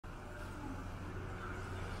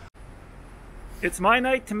It's my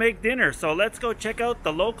night to make dinner, so let's go check out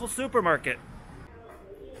the local supermarket.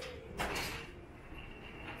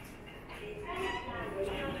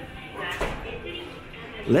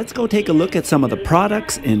 Let's go take a look at some of the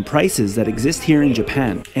products and prices that exist here in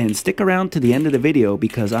Japan. And stick around to the end of the video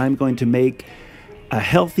because I'm going to make a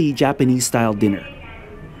healthy Japanese style dinner.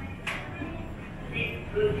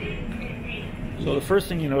 So the first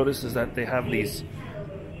thing you notice is that they have these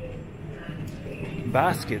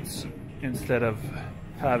baskets instead of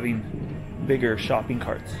having bigger shopping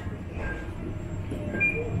carts.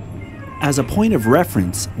 As a point of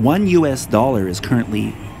reference, $1 US is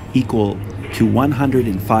currently equal to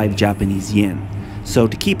 105 Japanese yen. So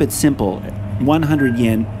to keep it simple, 100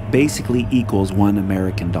 yen basically equals $1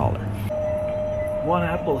 American. One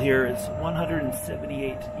apple here is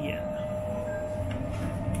 178 yen.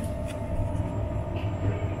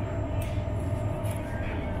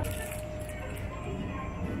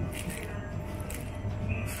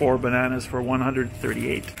 Four bananas for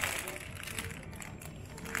 138.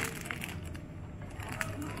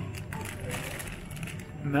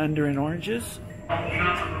 Mandarin oranges.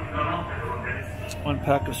 One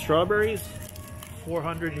pack of strawberries,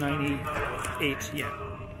 498 yen.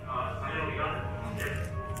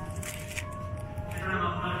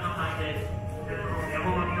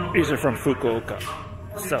 These are from Fukuoka,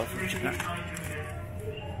 south of Japan.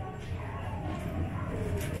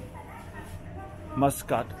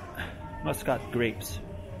 Muscat grapes.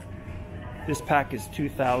 This pack is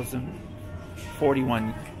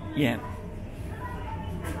 2,041 yen.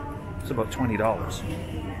 It's about $20.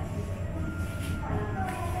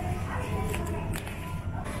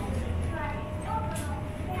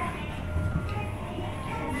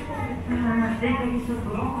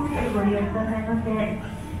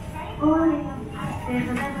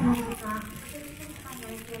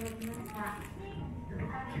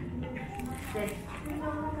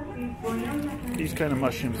 These kind of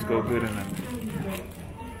mushrooms go good in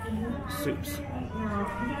soups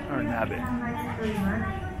or nabe.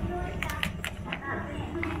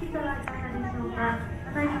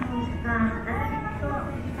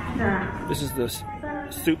 This is the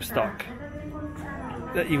soup stock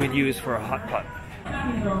that you would use for a hot pot.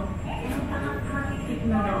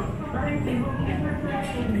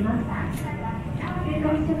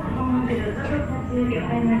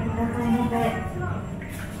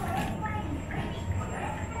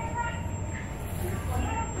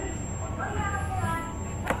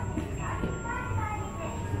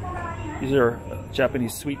 These are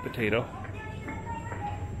Japanese sweet potato.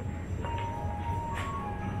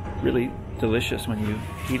 Really delicious when you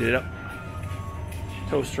heat it up.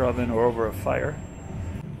 Toaster oven or over a fire.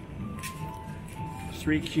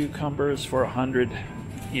 3 cucumbers for 100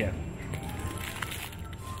 yen.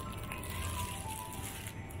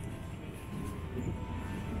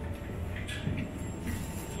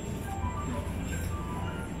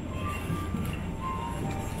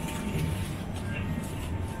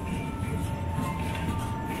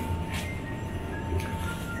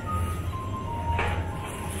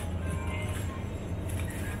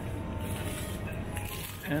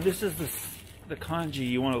 And this is the kanji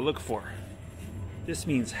you want to look for. This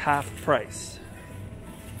means half price,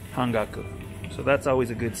 hangaku. So that's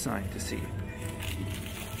always a good sign to see.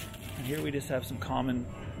 And here we just have some common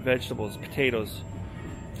vegetables, potatoes.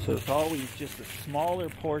 So it's always just a smaller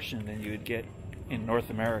portion than you would get in North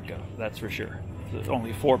America, that's for sure. There's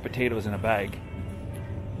only 4 potatoes in a bag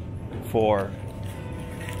for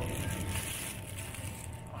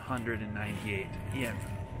 198 yen.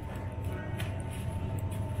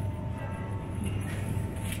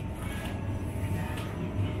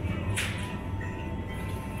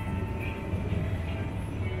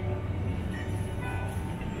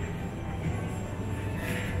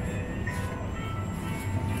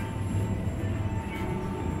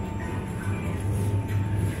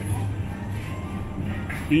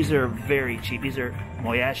 These are very cheap. These are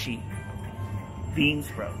moyashi bean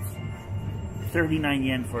sprouts. 39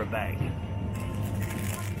 yen for a bag.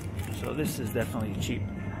 So this is definitely cheap.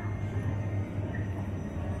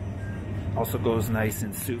 Also goes nice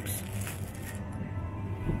in soups.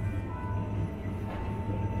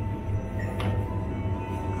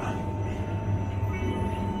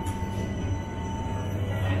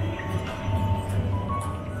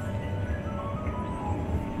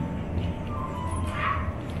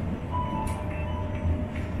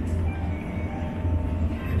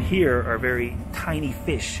 Here are very tiny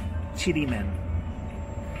fish, chirimen.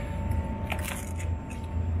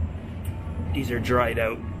 These are dried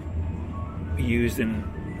out, used in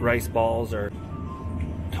rice balls or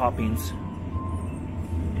toppings.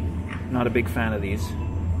 Not a big fan of these.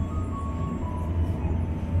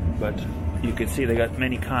 but you can see they got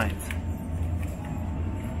many kinds.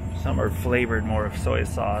 Some are flavored more of soy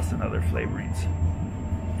sauce and other flavorings.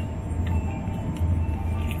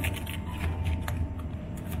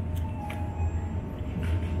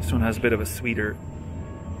 This one has a bit of a sweeter,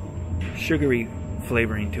 sugary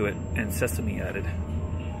flavoring to it and sesame added.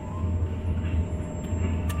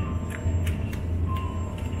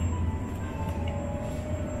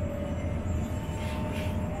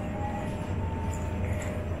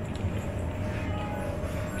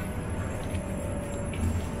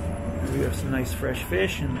 We have some nice fresh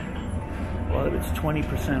fish, and a lot of it's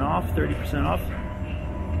 20% off, 30% off.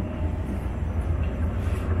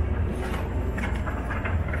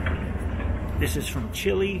 This is from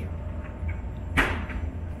Chile.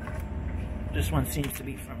 This one seems to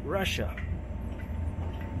be from Russia.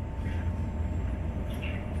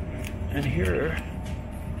 And here,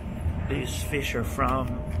 these fish are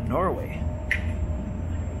from Norway.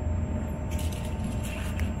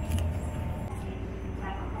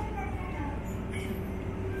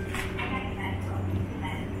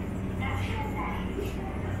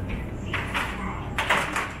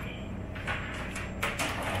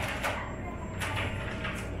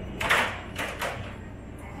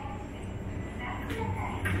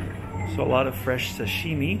 So a lot of fresh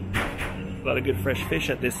sashimi, a lot of good fresh fish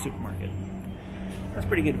at this supermarket. That's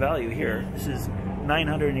pretty good value here. This is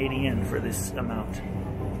 980 yen for this amount.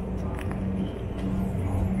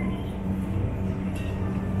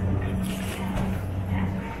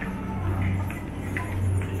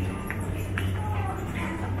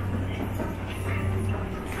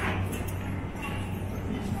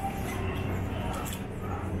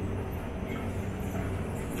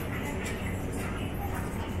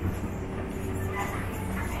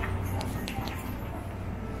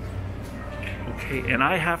 And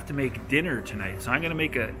I have to make dinner tonight, so I'm going to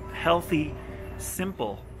make a healthy,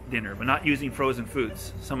 simple dinner, but not using frozen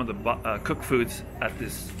foods, some of the cooked foods at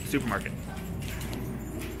this supermarket.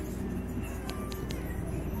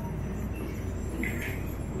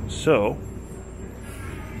 So,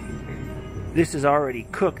 this is already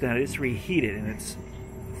cooked and it's reheated, and it's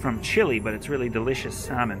from Chile, but it's really delicious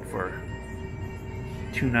salmon for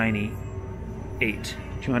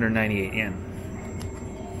 298 yen.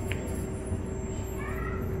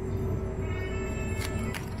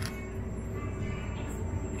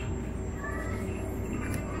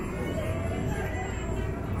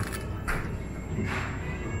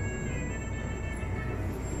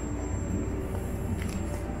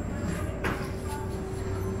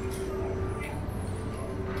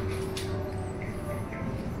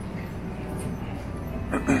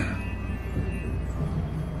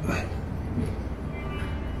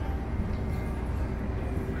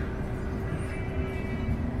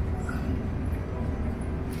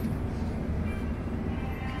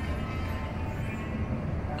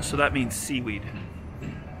 So that means seaweed.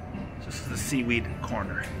 This is the seaweed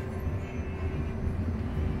corner.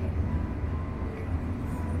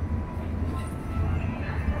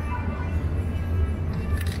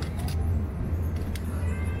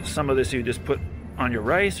 Some of this you just put on your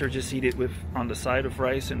rice, or just eat it with on the side of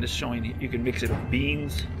rice, and just showing you can mix it with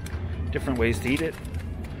beans, different ways to eat it.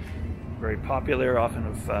 Very popular, often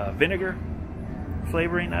with vinegar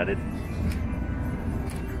flavoring added.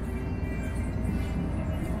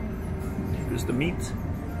 Here's the meat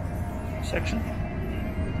section.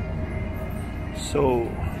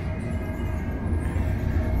 So,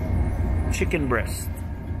 chicken breast.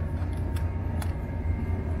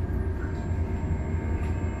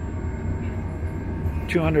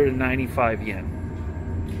 $295 yen.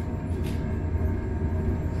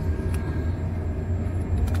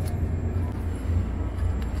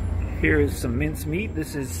 Here is some minced meat.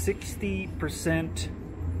 This is 60%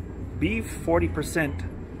 beef, 40%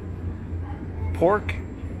 pork.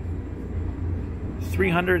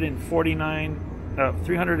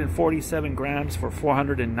 347 grams for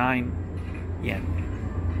 409 yen.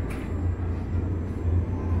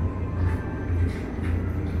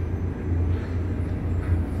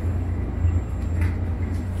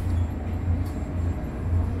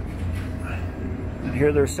 And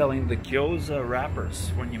here they're selling the gyoza wrappers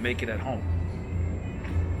when you make it at home.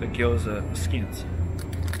 The gyoza skins.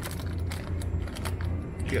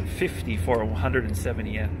 You got 50 for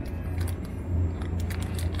 170 yen.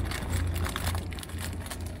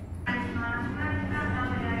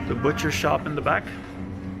 The butcher shop in the back.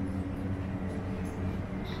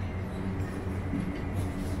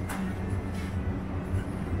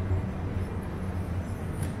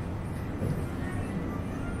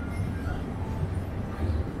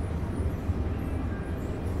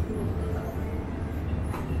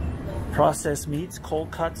 processed meats,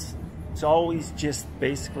 cold cuts, it's always just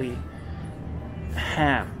basically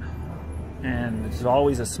ham, and it's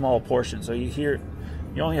always a small portion. So you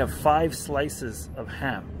only have 5 slices of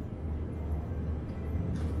ham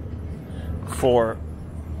for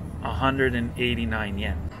 189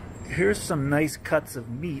 yen. Here's some nice cuts of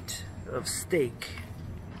meat, of steak.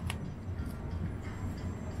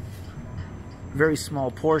 Very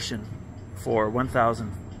small portion for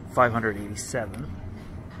 1,587.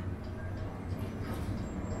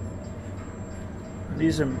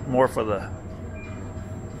 These are more for the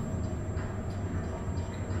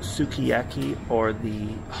sukiyaki or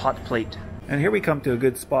the hot plate. And here we come to a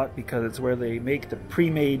good spot because it's where they make the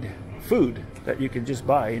pre-made food that you can just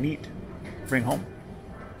buy and eat, bring home.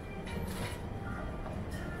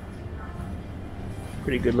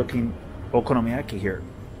 Pretty good looking okonomiyaki here.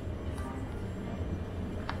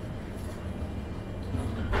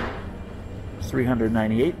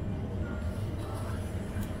 $398.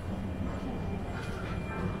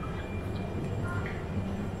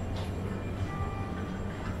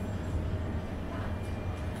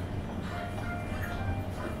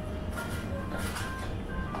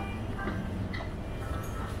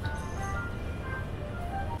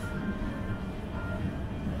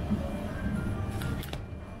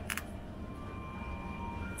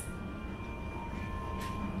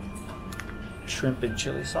 Shrimp and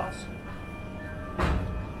chili sauce.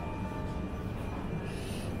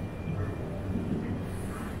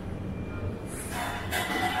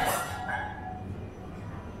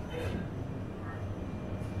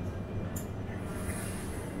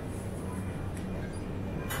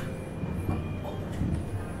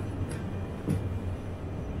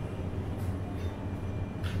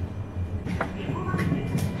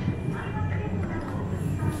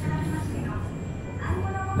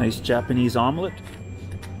 Nice Japanese omelet.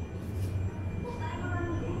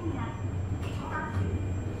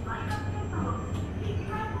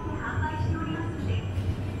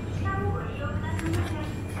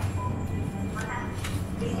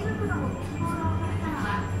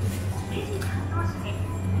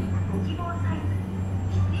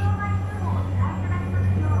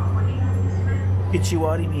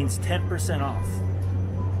 Ichiwari means 10% off.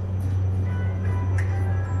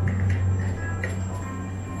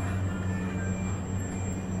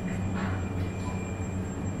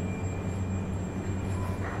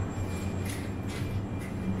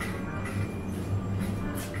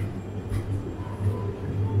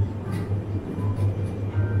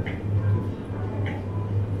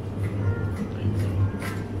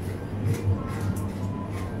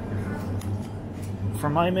 For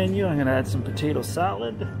my menu, I'm going to add some potato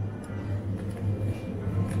salad.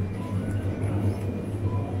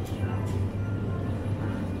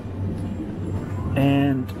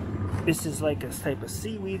 And this is like a type of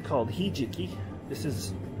seaweed called hijiki. This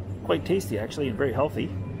is quite tasty actually and very healthy.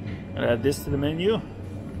 I'm going to add this to the menu.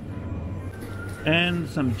 And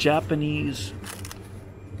some Japanese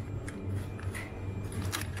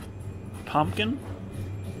pumpkin.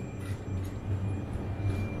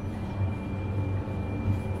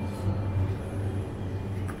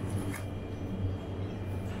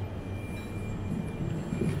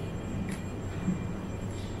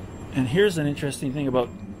 And here's an interesting thing about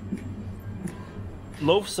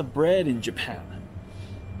loaves of bread in Japan.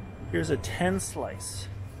 Here's a 10 slice.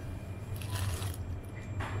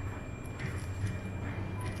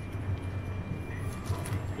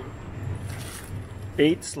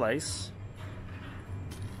 Eight slice.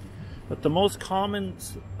 But the most common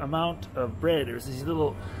amount of bread is these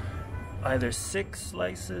little either 6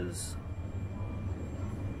 slices,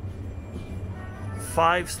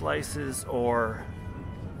 5 slices, or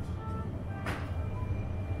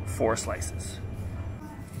 4 slices.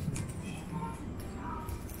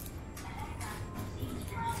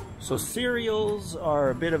 So cereals are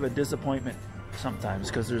a bit of a disappointment sometimes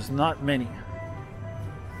because there's not many.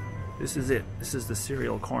 This is it. This is the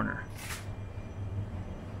cereal corner.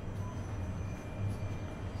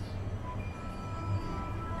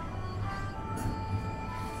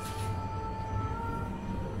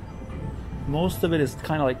 Most of it is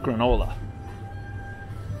kind of like granola,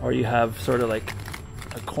 or you have sort of like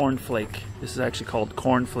a cornflake. This is actually called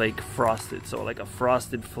cornflake frosted, so like a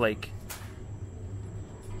frosted flake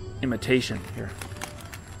imitation here.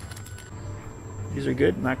 These are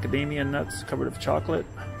good. Macadamia nuts covered with chocolate.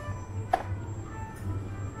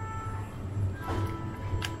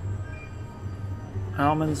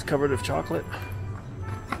 Almonds covered with chocolate.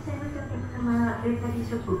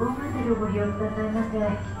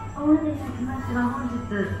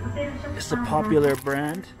 It's a popular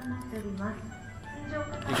brand.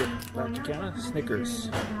 You get Back to Canada, Snickers.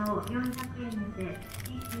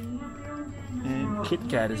 And Kit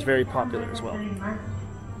Kat is very popular as well.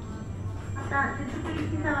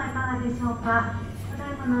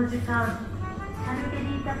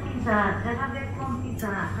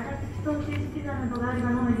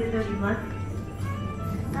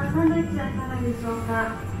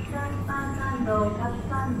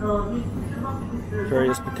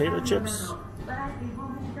 Various potato chips.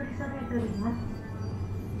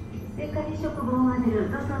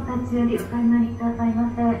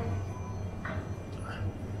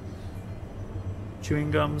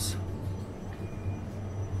 Chewing gums.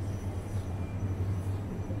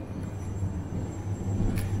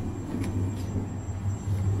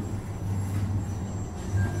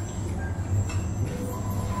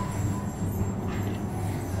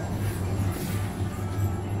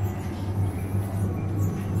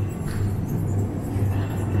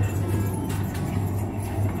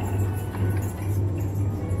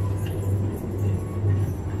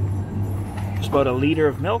 About a liter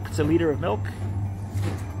of milk. It's a liter of milk.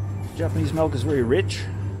 Japanese milk is very rich,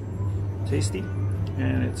 tasty,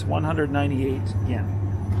 and it's 198 yen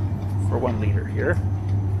for 1 liter here.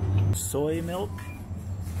 Soy milk.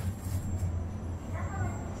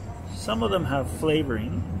 Some of them have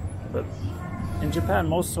flavoring, but in Japan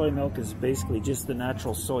most soy milk is basically just the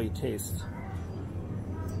natural soy taste.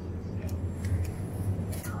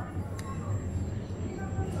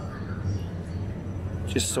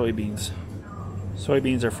 Just soybeans.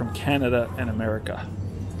 Soybeans are from Canada and America.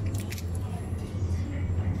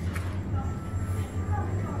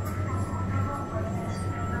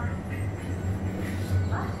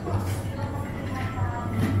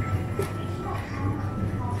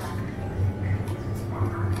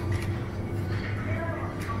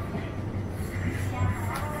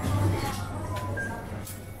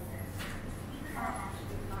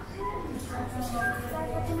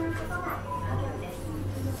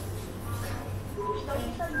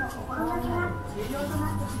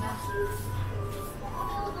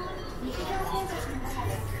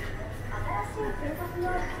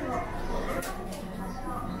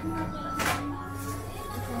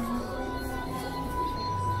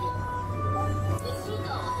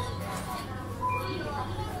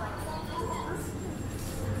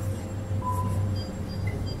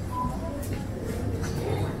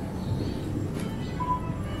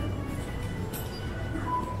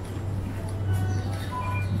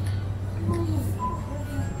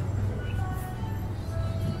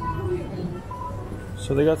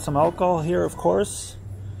 So they got some alcohol here, of course,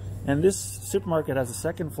 and this supermarket has a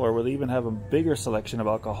second floor where they even have a bigger selection of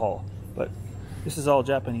alcohol, but this is all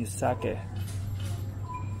Japanese sake.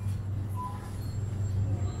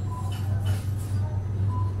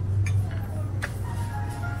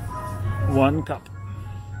 One cup.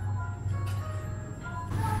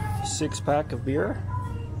 6-pack of beer.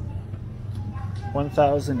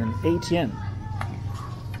 1,008 yen.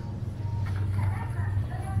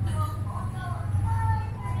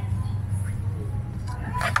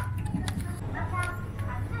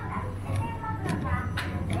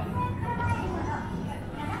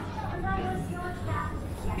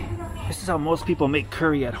 This is how most people make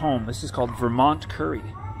curry at home. This is called Vermont curry.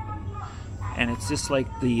 And it's just like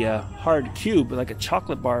the hard cube, like a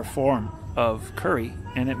chocolate bar form of curry.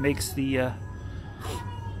 And it makes the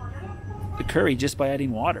curry just by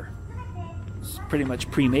adding water. It's pretty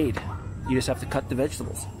much pre-made. You just have to cut the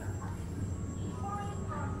vegetables.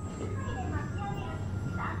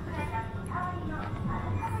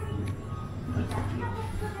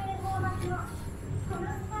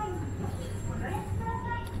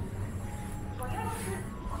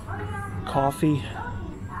 Coffee.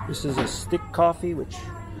 This is a stick coffee, which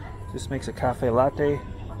just makes a cafe latte.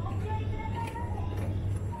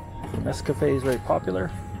 Nescafe is very popular.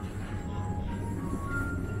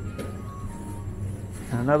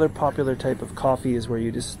 And another popular type of coffee is where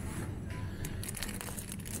you just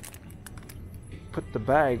put the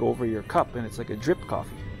bag over your cup and it's like a drip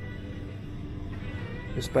coffee.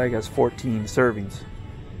 This bag has 14 servings.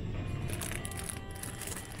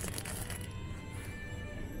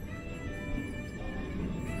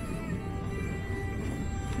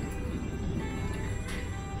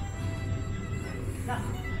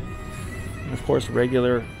 And of course,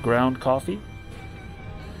 regular ground coffee.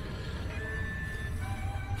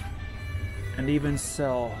 And even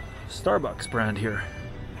sell Starbucks brand here.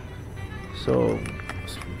 So,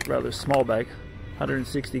 rather small bag,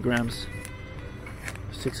 160 grams,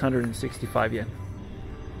 665 yen.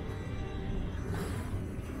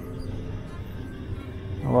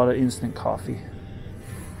 A lot of instant coffee.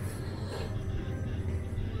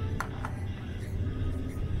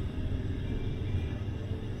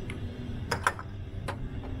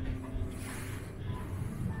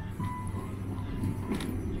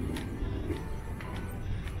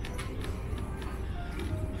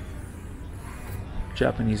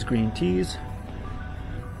 Japanese green teas.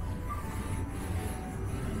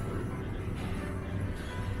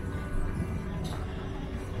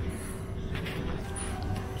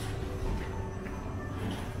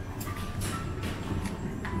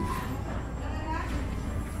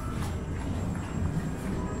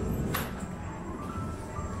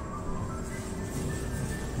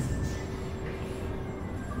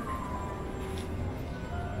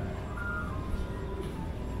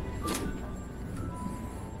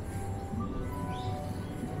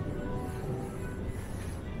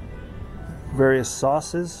 Various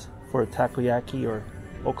sauces for takoyaki or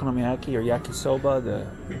okonomiyaki or yakisoba, the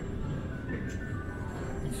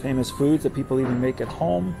famous foods that people even make at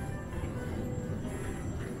home.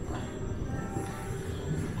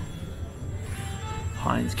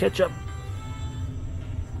 Heinz ketchup,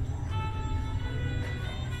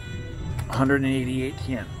 188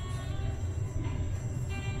 yen.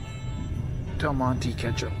 Del Monte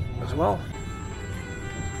ketchup as well.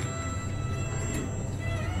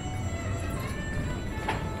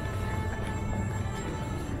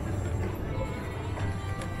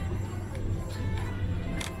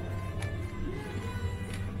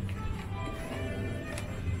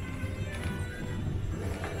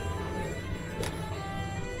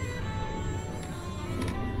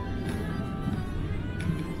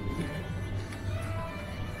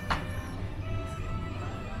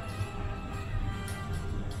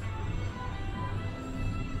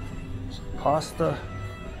 Pasta.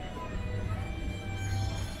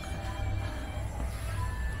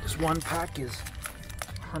 This one pack is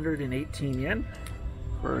 118 yen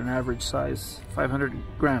for an average size 500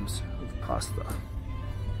 grams of pasta.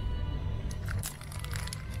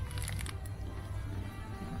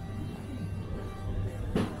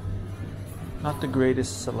 Not the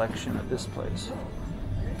greatest selection at this place.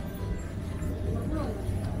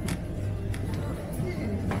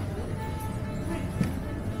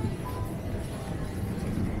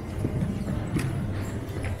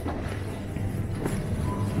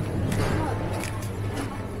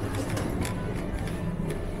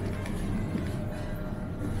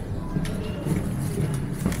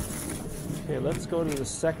 Okay, let's go to the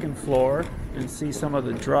second floor and see some of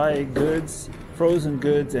the dry goods, frozen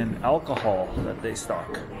goods, and alcohol that they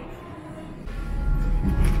stock.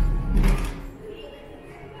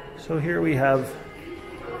 So here we have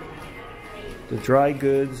the dry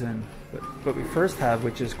goods, and what we first have,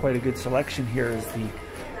 which is quite a good selection here, is the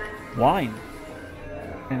wine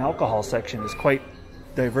and alcohol section is quite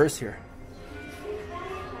diverse here.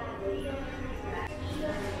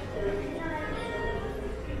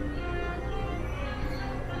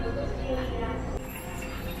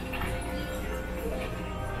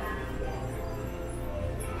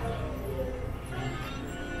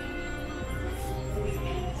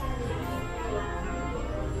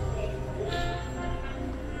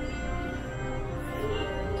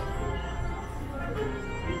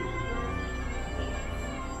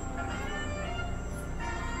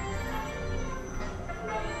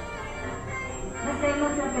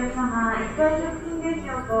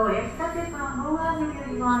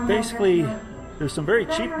 Basically, there's some very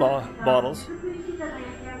cheap bottles.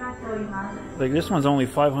 Like this one's only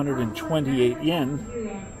 528 yen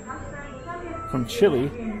from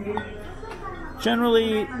Chile.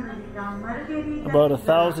 Generally, about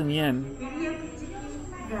 1,000 yen.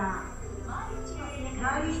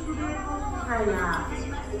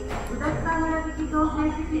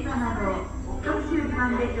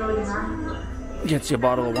 Gets you a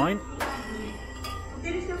bottle of wine.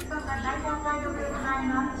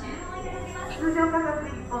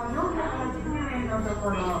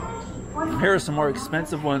 Here are some more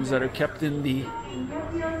expensive ones that are kept in the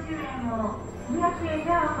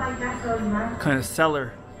kind of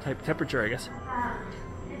cellar type temperature, I guess.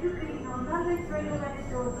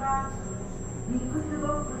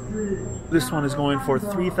 This one is going for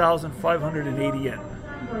 3,580 yen.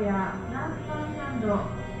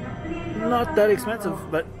 Not that expensive,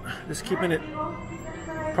 but just keeping it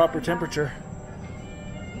proper temperature.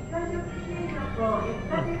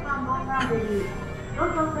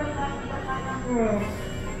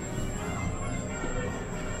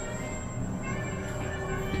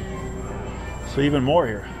 So even more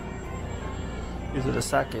here. These are the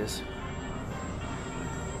sakes.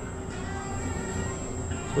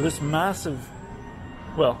 So this massive,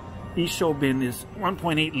 well, isho bin is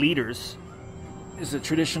 1.8 liters. Is a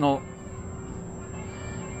traditional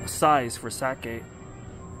size for sake.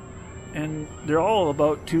 And they're all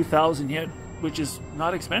about 2,000 yen, which is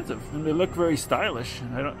not expensive, and they look very stylish.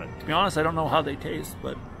 And to be honest, I don't know how they taste,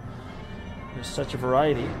 but there's such a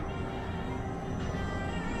variety.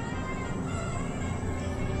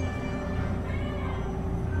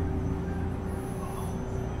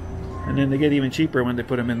 And then they get even cheaper when they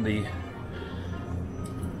put them in the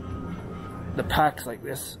packs like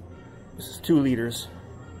this. This is 2 liters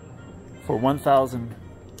for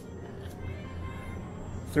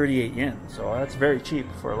 1,038 yen. So that's very cheap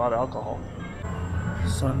for a lot of alcohol.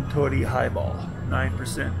 Suntory Highball,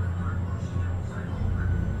 9%.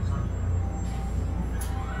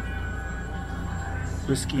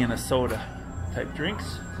 Whiskey and a soda type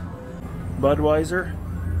drinks. Budweiser.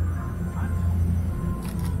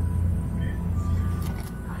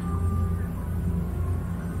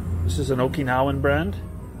 This is an Okinawan brand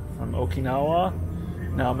from Okinawa,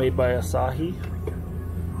 now made by Asahi.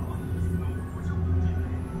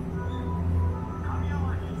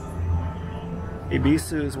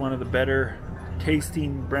 Ibisu is one of the better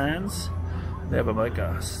tasting brands. They have like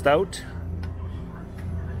a stout.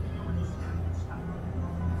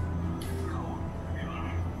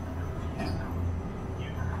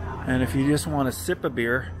 And if you just want to sip a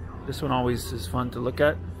beer, this one always is fun to look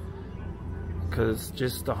at, because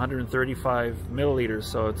just 135 milliliters,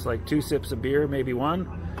 so it's like 2 sips of beer, maybe 1,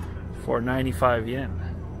 for 95 yen.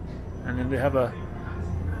 And then they have a,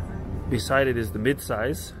 beside it is the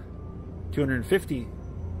mid-size, 250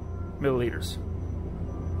 milliliters.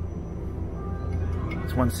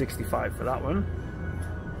 It's 165 for that one.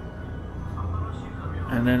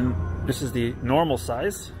 And then this is the normal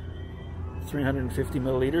size, 350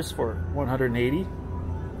 milliliters for 180.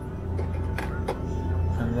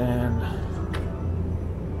 And then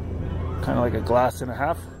kind of like a glass and a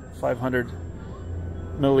half, 500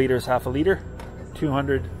 milliliters, half a liter,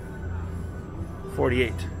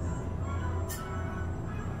 248.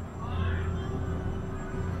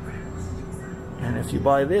 And if you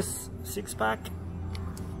buy this 6-pack,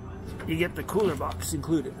 you get the cooler box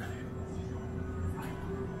included.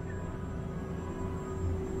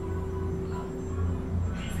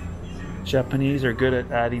 Japanese are good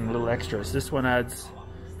at adding little extras. This one adds,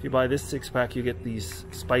 if you buy this 6-pack, you get these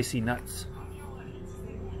spicy nuts.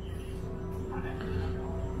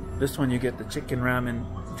 This one you get the chicken ramen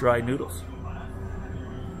dry noodles.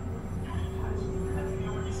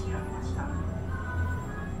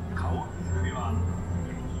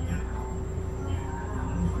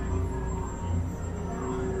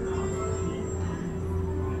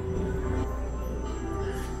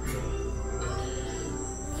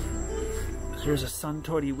 Here's a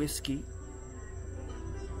Suntory whiskey,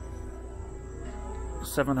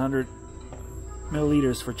 700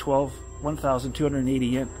 milliliters for 1,280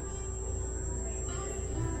 yen.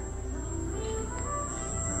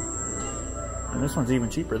 And this one's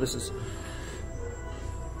even cheaper. This is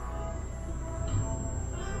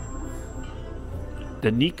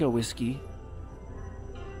the Nika whiskey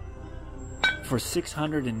for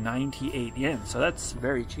 698 yen. So that's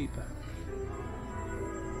very cheap.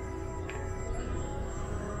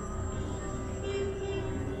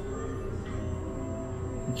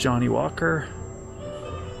 Johnny Walker,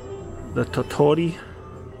 the Totori.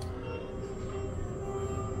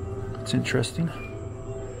 It's interesting.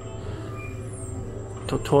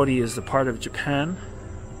 Totori is a part of Japan,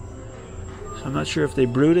 so I'm not sure if they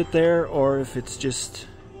brewed it there or if it's just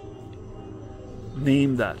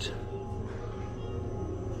named that.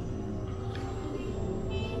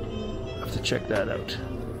 I have to check that out.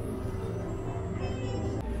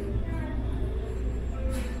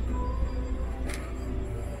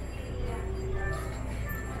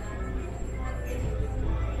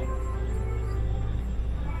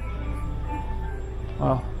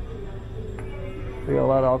 Wow, they got a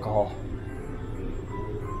lot of alcohol.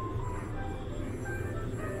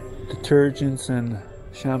 Detergents and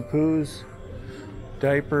shampoos,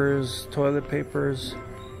 diapers, toilet papers.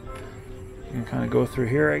 You can kind of go through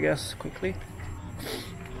here, I guess, quickly.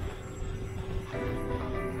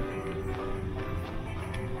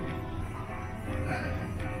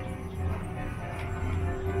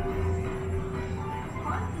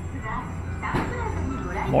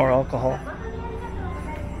 More alcohol.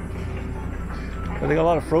 But they got a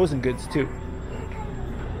lot of frozen goods too.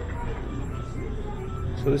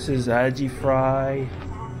 So this is aji fry.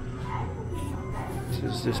 This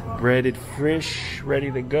is just breaded fish,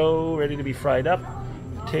 ready to go, ready to be fried up.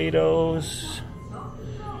 Potatoes,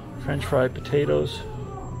 French fried potatoes.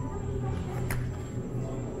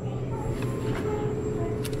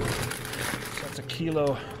 So that's a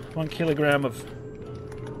kilo, 1 kilogram of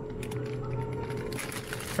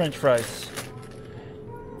French fries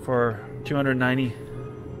for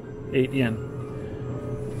 298 yen.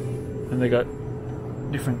 And they got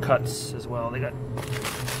different cuts as well. They got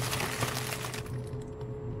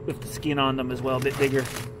with the skin on them as well, a bit bigger.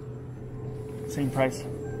 Same price.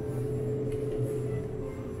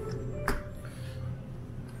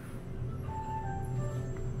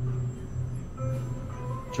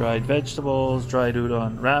 Dried vegetables, dried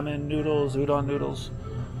udon, ramen noodles, udon noodles.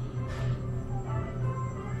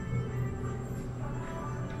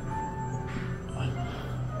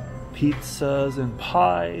 Pizzas and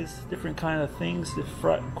pies, different kind of things.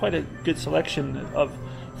 Quite a good selection of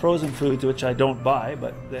frozen foods, which I don't buy,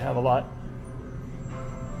 but they have a lot.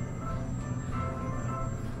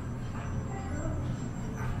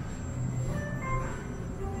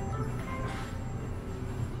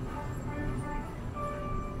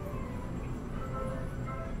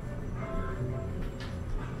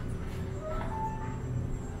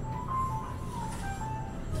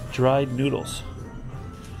 Dried noodles.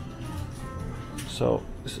 So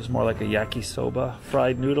this is more like a yakisoba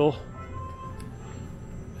fried noodle.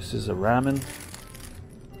 This is a ramen.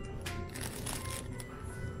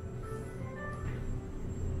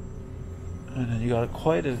 And then you got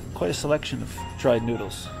quite a selection of dried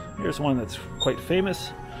noodles. Here's one that's quite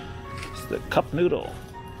famous. It's the cup noodle.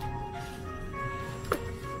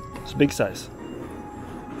 It's a big size.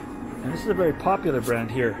 And this is a very popular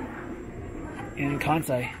brand here in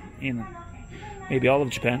Kansai, in maybe all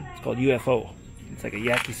of Japan. It's called UFO. It's like a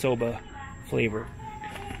yakisoba flavor.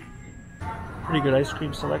 Pretty good ice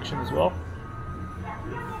cream selection as well.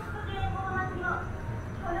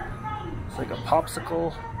 It's like a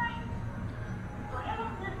popsicle.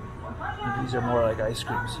 And these are more like ice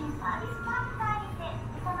creams.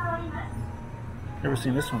 Never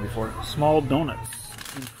seen this one before. Small donuts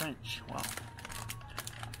in French. Wow.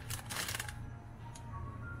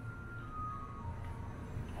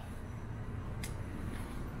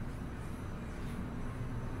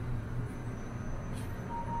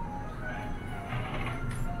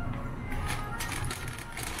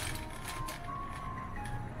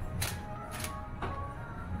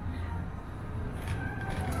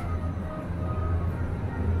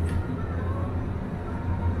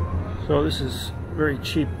 So this is very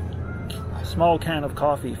cheap, small can of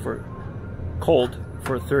coffee for cold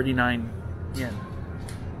for 39 yen.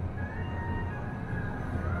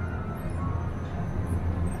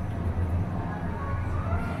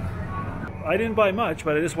 I didn't buy much,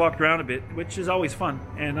 but I just walked around a bit, which is always fun.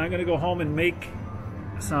 And I'm gonna go home and make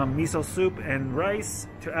some miso soup and rice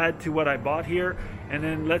to add to what I bought here. And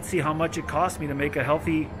then let's see how much it cost me to make a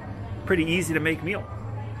healthy, pretty easy to make meal.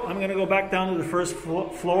 I'm gonna go back down to the first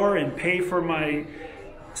floor and pay for my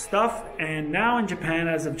stuff. And now in Japan,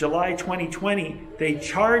 as of July 2020, they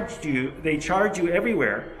charge you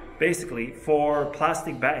everywhere, basically, for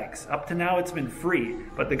plastic bags. Up to now, it's been free,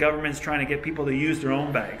 but the government's trying to get people to use their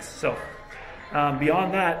own bags. So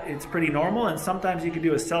beyond that, it's pretty normal, and sometimes you can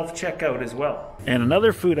do a self-checkout as well. And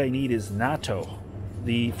another food I need is natto,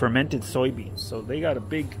 the fermented soybeans. So they got a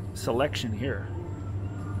big selection here.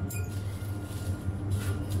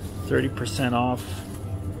 30% off.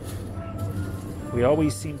 We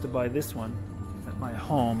always seem to buy this one at my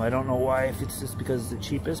home. I don't know why, if it's just because it's the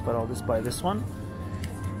cheapest, but I'll just buy this one.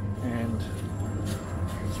 And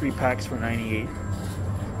 3 packs for 98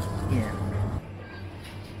 yen.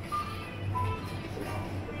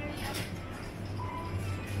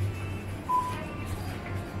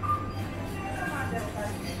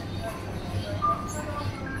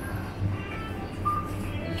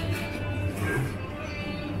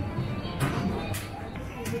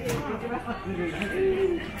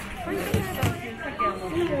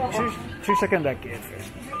駐車券だけ。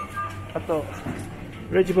あと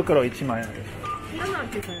レジ袋1枚なんで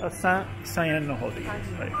す。3円の方でいいで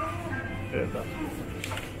す。はい。ありがとう。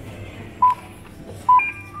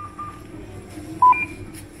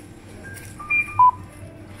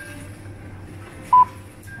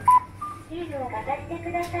シールを渡して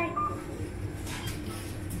ください。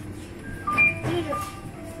シール。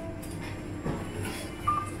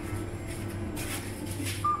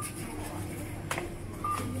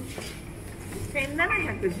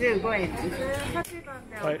1715円です。8番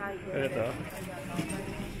でお会計です。はい、ありがとう。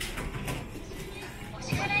お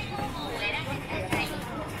支払い方法を選んでください。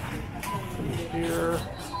Here.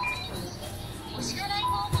 お支払い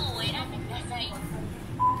方法を選んでください。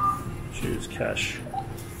Choose cash.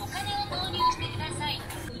 お金を投入してください。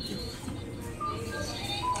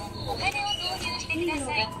お金を投入してくだ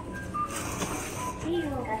さい。シー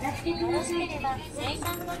ルをかざしてください。よろしければ生産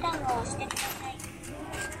ボタンを押してください。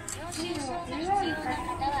領収書が必要な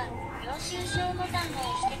方は領収書ボタンを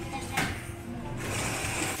押してください。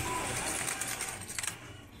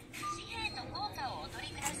紙幣と硬貨をお取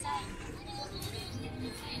りください。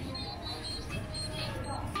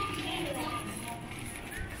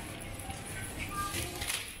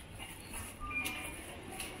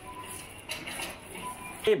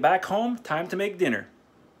Okay, back home, time to make dinner.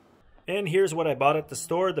 And here's what I bought at the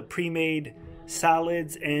store, the pre-made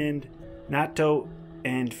salads, and natto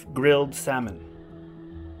and grilled salmon.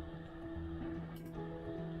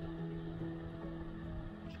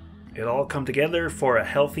 It all come together for a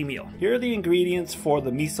healthy meal. Here are the ingredients for the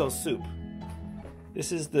miso soup.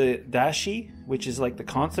 This is the dashi, which is like the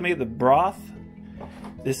consomme, the broth.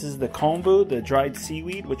 This is the kombu, the dried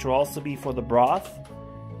seaweed, which will also be for the broth.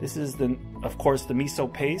 This is, of course, the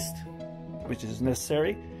miso paste, which is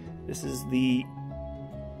necessary. This is the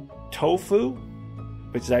tofu,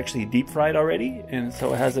 which is actually deep fried already, and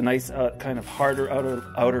so it has a nice kind of harder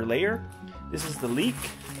outer layer. This is the leek,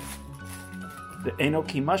 the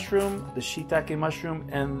enoki mushroom, the shiitake mushroom,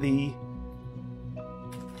 and the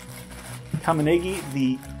kamanegi,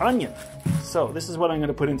 the onion. So this is what I'm going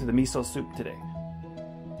to put into the miso soup today.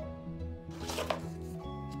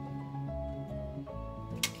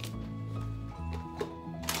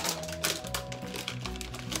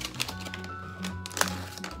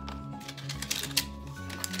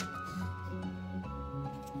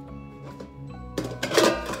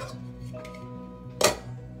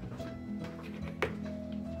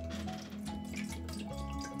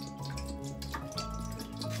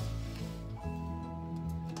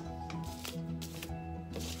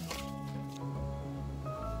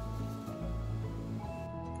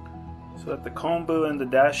 So that the kombu and the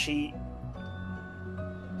dashi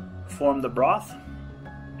form the broth,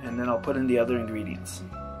 and then I'll put in the other ingredients.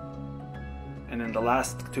 And then the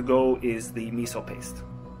last to go is the miso paste.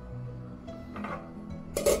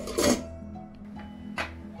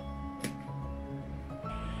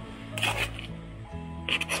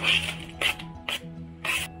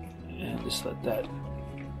 And just let that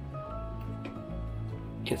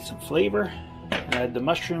get some flavor, and add the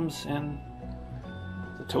mushrooms and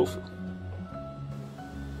the tofu.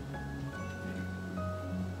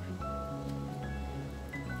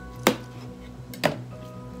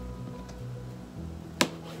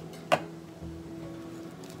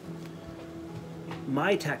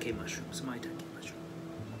 Maitake mushrooms, maitake mushroom.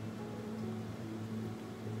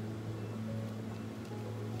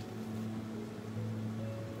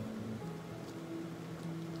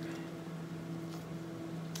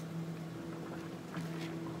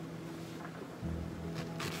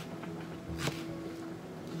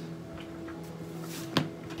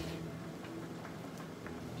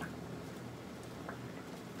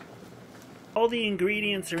 All the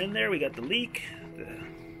ingredients are in there. We got the leek,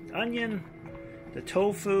 the onion, the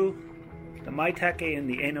tofu, the maitake, and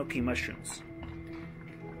the enoki mushrooms.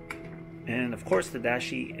 And of course the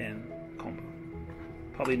dashi and kombu.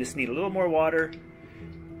 Probably just need a little more water.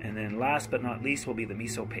 And then last but not least will be the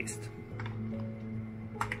miso paste.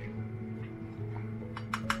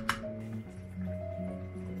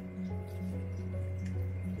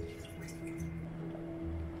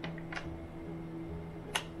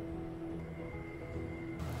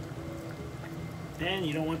 And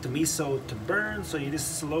you don't want the miso to burn, so you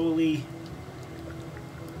just slowly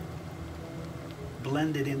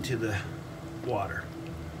blend it into the water.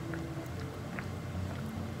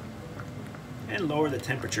 And lower the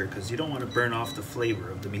temperature because you don't want to burn off the flavor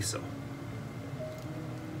of the miso.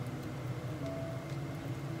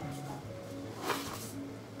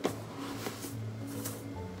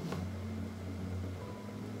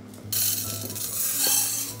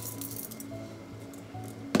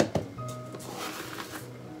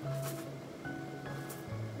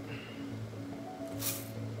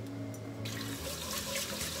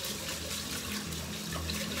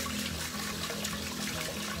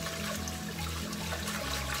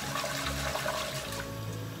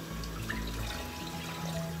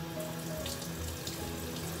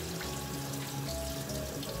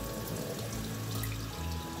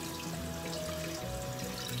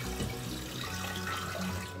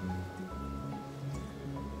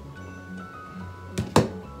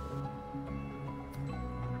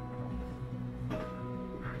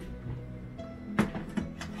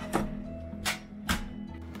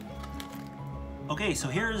 Okay, so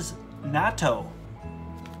here's natto.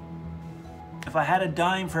 If I had a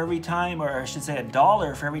dime for every time, or I should say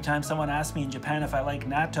 $1 for every time someone asked me in Japan if I like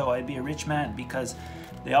natto, I'd be a rich man, because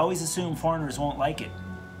they always assume foreigners won't like it.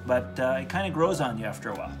 But it kind of grows on you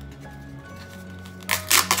after a while.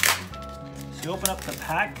 So you open up the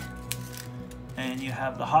pack, and you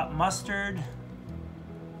have the hot mustard,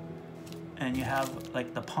 and you have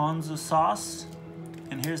like the ponzu sauce,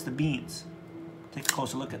 and here's the beans. Take a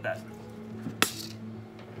closer look at that.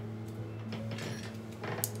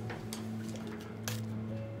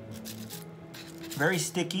 Very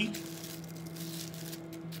sticky,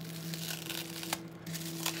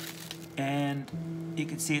 and you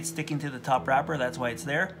can see it sticking to the top wrapper. That's why it's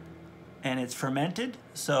there. and it's fermented.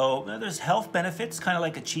 So there's health benefits, kind of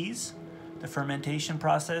like a cheese. The fermentation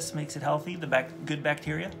process makes it healthy, the good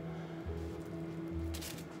bacteria.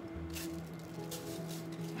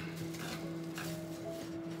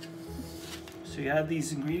 So you add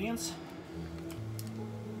these ingredients.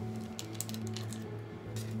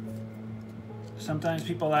 Sometimes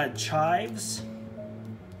people add chives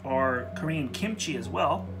or Korean kimchi as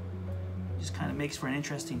well. Just kind of makes for an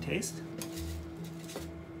interesting taste.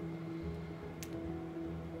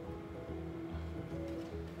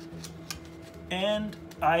 And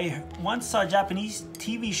I once saw a Japanese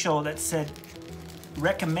TV show that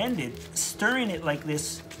recommended stirring it like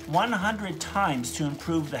this 100 times to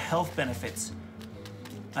improve the health benefits.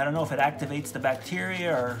 I don't know if it activates the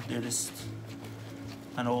bacteria or they're just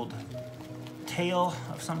an old tale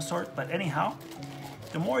of some sort, but anyhow,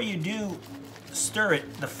 the more you do stir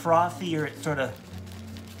it, the frothier it sort of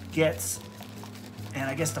gets, and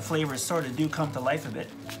I guess the flavors sort of do come to life a bit.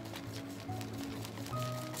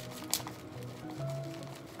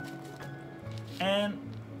 And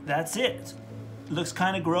that's it. It looks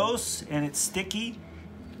kind of gross and it's sticky.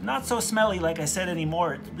 Not so smelly like I said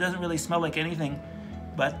anymore. It doesn't really smell like anything,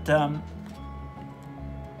 but a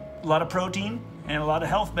lot of protein and a lot of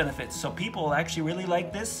health benefits. So people actually really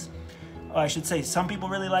like this. I should say some people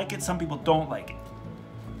really like it, some people don't like it.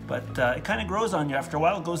 But it kind of grows on you after a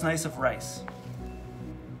while. It goes nice with rice.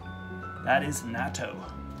 That is natto.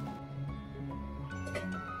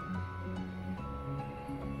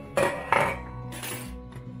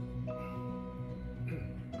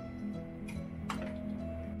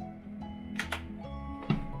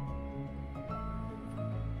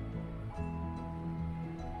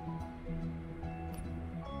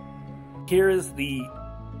 Here is the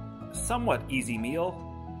somewhat easy meal,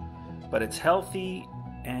 but it's healthy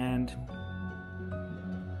and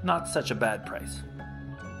not such a bad price.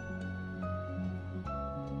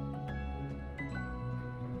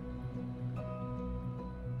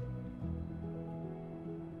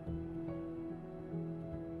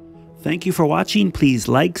 Thank you for watching. Please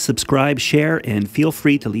like, subscribe, share, and feel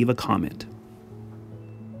free to leave a comment.